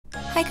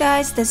Hi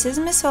guys, this is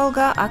Miss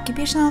Olga,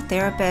 occupational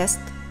therapist.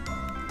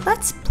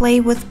 Let's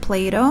play with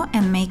Play-Doh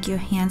and make your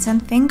hands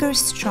and fingers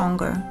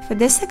stronger. For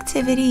this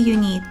activity, you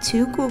need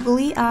 2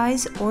 googly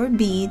eyes or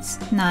beads,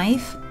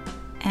 knife,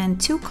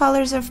 and 2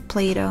 colors of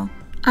Play-Doh.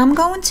 I'm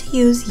going to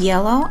use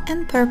yellow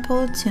and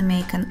purple to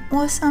make an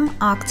awesome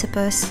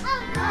octopus.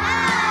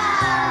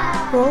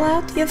 Roll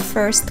out your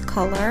first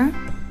color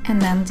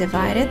and then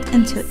divide it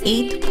into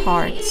 8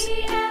 parts.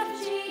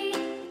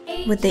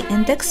 With the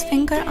index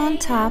finger on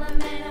top,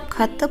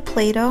 cut the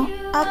Play-Doh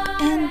up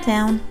and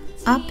down,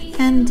 up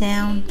and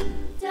down.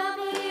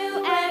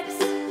 W, X,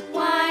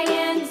 Y,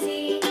 and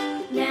Z.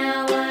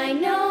 Now I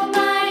know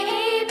my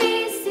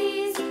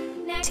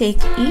ABCs.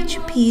 Take each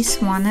piece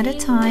one at a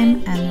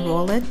time and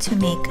roll it to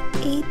make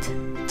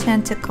 8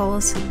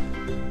 tentacles.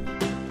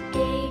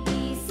 A,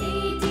 B,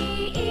 C,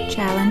 D, E,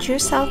 Challenge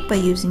yourself by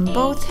using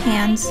both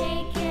hands.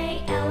 J,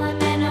 K, L,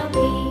 M, N, O,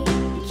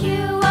 P,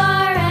 Q,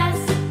 R,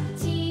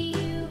 S, T,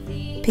 U,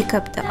 V. Pick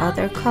up the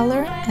other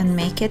color and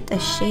make it a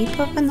shape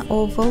of an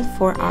oval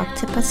for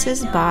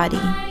octopus's body.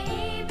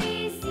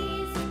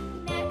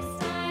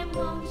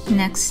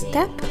 Next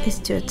step is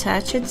to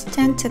attach its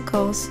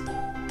tentacles.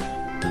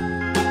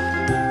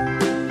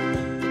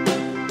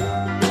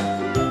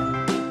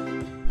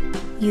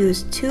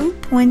 Use 2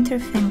 pointer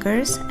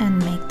fingers and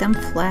make them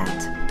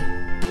flat.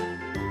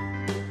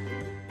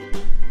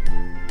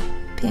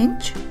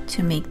 Pinch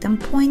to make them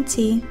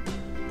pointy.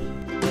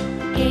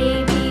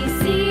 A, B,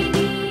 C, D,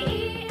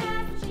 E,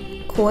 F,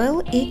 G,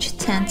 Coil each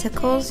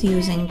tentacles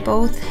using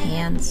both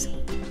hands.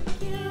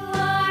 Q,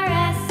 R,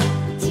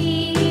 S,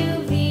 T,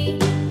 U, V,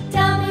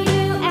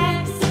 W,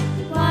 X,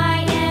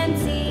 Y, and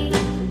Z.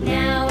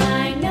 Now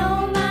I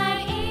know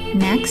my ABCs.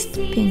 Next,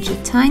 pinch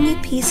a tiny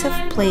piece of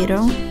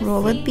Play-Doh,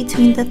 roll it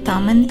between the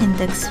thumb and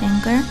index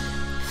finger,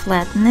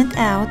 flatten it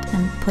out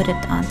and put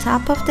it on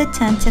top of the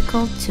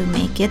tentacle to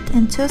make it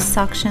into a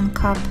suction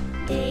cup.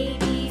 A,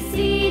 B,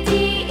 C, D,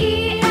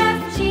 E,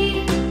 F,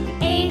 G,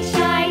 H,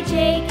 I,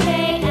 J,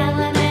 K, L,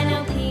 M, N,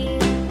 O, P,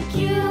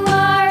 Q,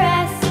 R,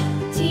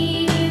 S,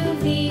 T, U,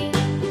 V,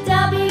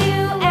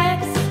 W,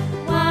 X,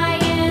 Y,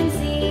 and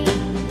Z.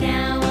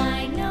 Now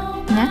I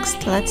know my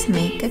Next, let's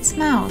make its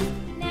mouth.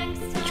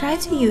 next Try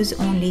to use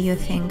only your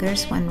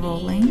fingers when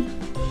rolling.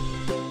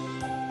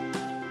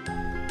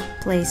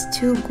 Place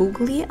 2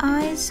 googly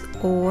eyes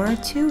or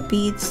 2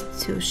 beads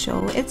to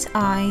show its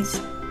eyes.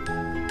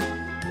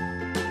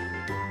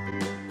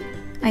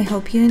 I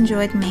hope you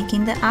enjoyed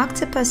making the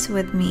octopus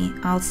with me.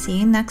 I'll see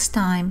you next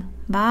time.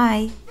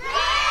 Bye!